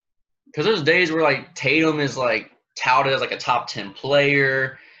because there's days where like Tatum is like touted as like a top 10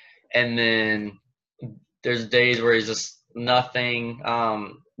 player, and then there's days where he's just nothing.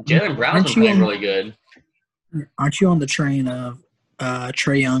 Jaylen Brown's been playing really good. Aren't you on the train of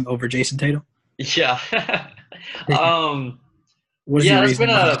Trae Young over Jayson Tatum? Yeah. What is Yeah, your that's reason?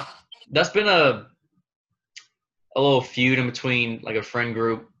 been a little feud in between like a friend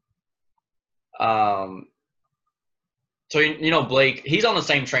group. So Blake, he's on the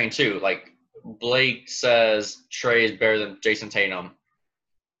same train too. Like Blake says Trae is better than Jayson Tatum.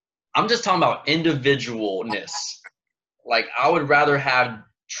 I'm just talking about individualness. Like I would rather have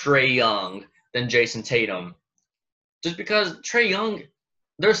Trae Young than Jayson Tatum. Just because Trae Young,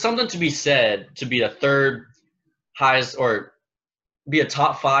 there's something to be said to be a third highest or be a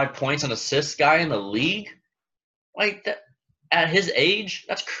top 5 points and assists guy in the league. Like that at his age,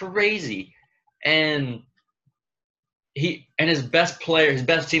 that's crazy. And his best player, his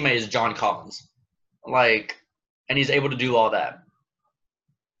best teammate is John Collins. Like, and he's able to do all that.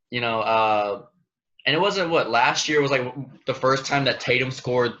 And it wasn't last year was like the first time that Tatum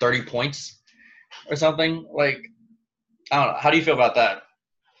scored 30 points or something. Like, I don't know. How do you feel about that?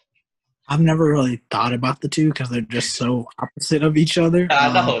 I've never really thought about the two because they're just so opposite of each other.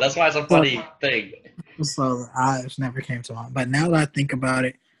 I know. That's why it's a funny thing. So I just never came to mind. But now that I think about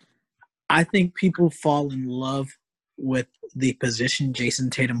it, I think people fall in love with the position Jayson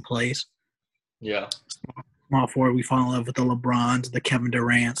Tatum plays. Yeah. Small forward, we fall in love with the LeBrons, the Kevin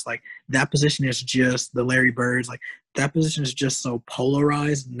Durant's. Like, that position is just the Larry Birds. Like, that position is just so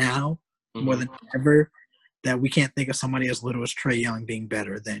polarized now more than ever that we can't think of somebody as little as Trae Young being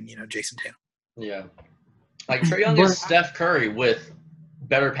better than, Jayson Tatum. Yeah. Like, Trae Young is Steph Curry with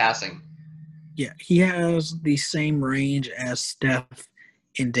better passing. Yeah, he has the same range as Steph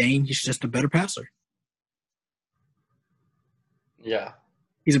and Dame. He's just a better passer. Yeah.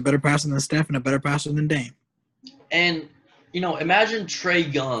 He's a better passer than Steph and a better passer than Dame. And, imagine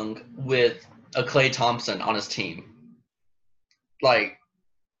Trae Young with a Klay Thompson on his team. Like,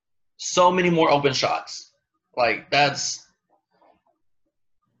 so many more open shots. Like, that's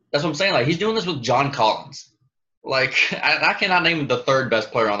what I'm saying. Like, he's doing this with John Collins. Like, I cannot name the third best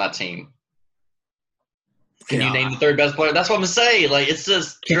player on that team. Can you name the third best player? That's what I'm saying. Like, it's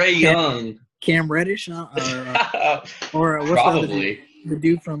just Trae Young. Cam Reddish? Or what's probably the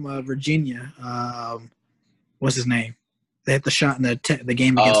dude from Virginia? What's his name? They hit the shot in the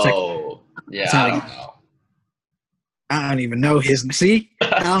game against Texas. Oh, yeah, I don't know. I don't even know his name. See?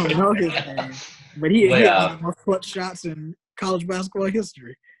 I don't know his name. But he hit one of the most clutch shots in college basketball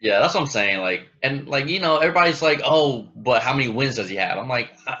history. Yeah, that's what I'm saying. Like, and like, everybody's like, oh, but how many wins does he have? I'm like,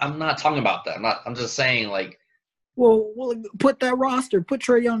 I'm not talking about that. I'm just saying, like, well, put that roster. Put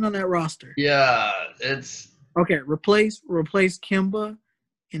Trae Young on that roster. Yeah, it's okay. Replace Kemba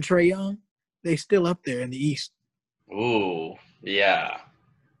and Trae Young. They still up there in the East. Ooh, yeah.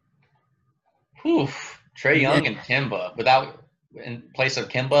 Whew. Trae Young and Kemba in place of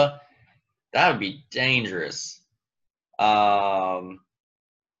Kemba, that would be dangerous. Wow,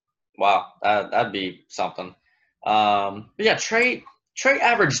 that'd be something. But yeah, Trae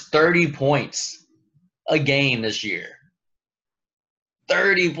averaged 30 points a game this year.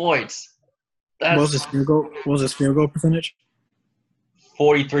 30 points. What was his field goal percentage?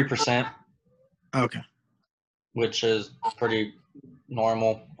 43%. Okay. Which is pretty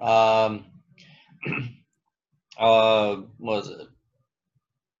normal. Was it?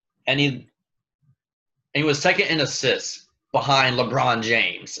 And he was second in assists behind LeBron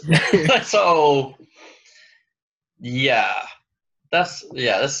James. So that's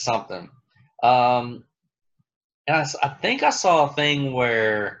something. And I think I saw a thing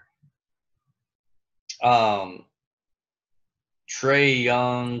where Trae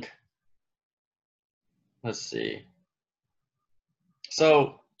Young. Let's see.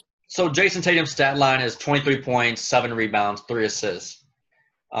 So Jayson Tatum's stat line is 23 points, 7 rebounds, 3 assists.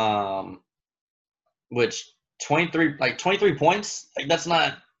 Which 23 points, like that's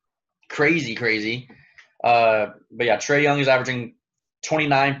not crazy. But yeah, Trae Young is averaging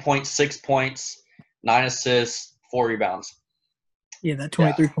 29.6 points, 9 assists, 4 rebounds. Yeah, that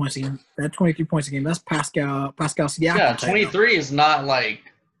 23 points a game. That 23 points a game. That's Pascal Siakam. Yeah, 23 is not like.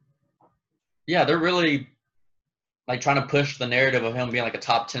 Yeah, they're really like trying to push the narrative of him being like a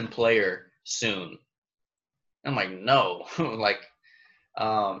top 10 player soon. I'm like, no, like,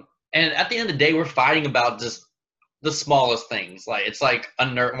 and at the end of the day, we're fighting about just the smallest things. Like it's like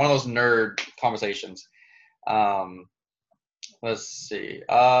one of those nerd conversations. Let's see.